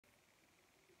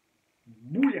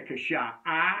Booyaka shot,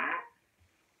 ah.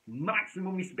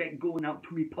 Maximum respect going out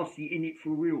to me posse in it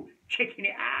for real. Checking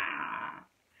it, ah.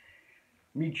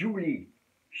 Me Julie,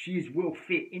 she is well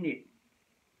fit in it.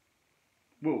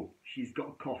 Well, she's got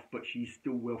a cough, but she's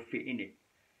still well fit in it.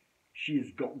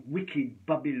 She's got wicked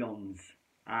Babylons,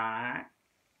 ah.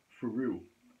 For real.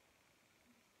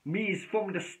 Me is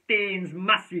from the stains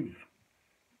massive.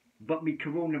 But me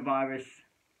coronavirus,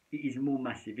 it is more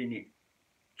massive, innit?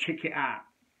 Check it out.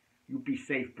 You be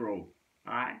safe, bro.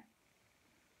 Alright?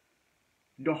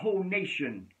 The whole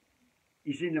nation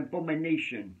is in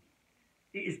abomination.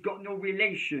 It has got no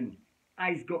relation.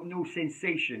 I's got no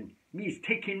sensation. Me is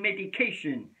taking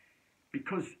medication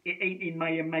because it ain't in my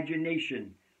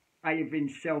imagination. I have in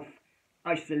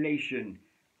self-isolation.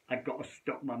 I gotta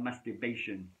stop my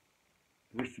masturbation.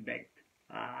 Respect.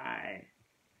 Aye.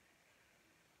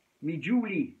 Me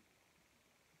Julie,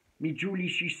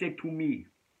 she said to me,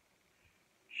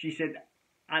 she said,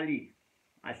 Ali.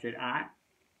 I said, ah.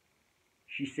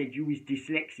 She said, you is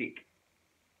dyslexic.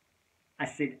 I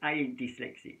said, I ain't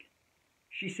dyslexic.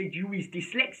 She said, you is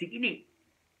dyslexic, innit?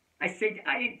 I said,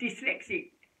 I ain't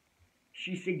dyslexic.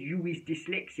 She said, you is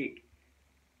dyslexic.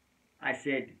 I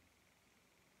said,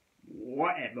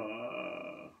 whatever.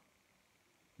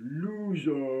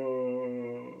 Loser.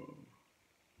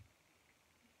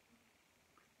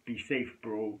 Be safe,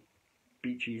 bro.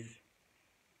 Bitches.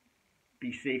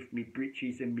 Be safe, me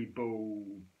britches and me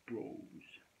bros.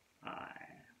 Aye.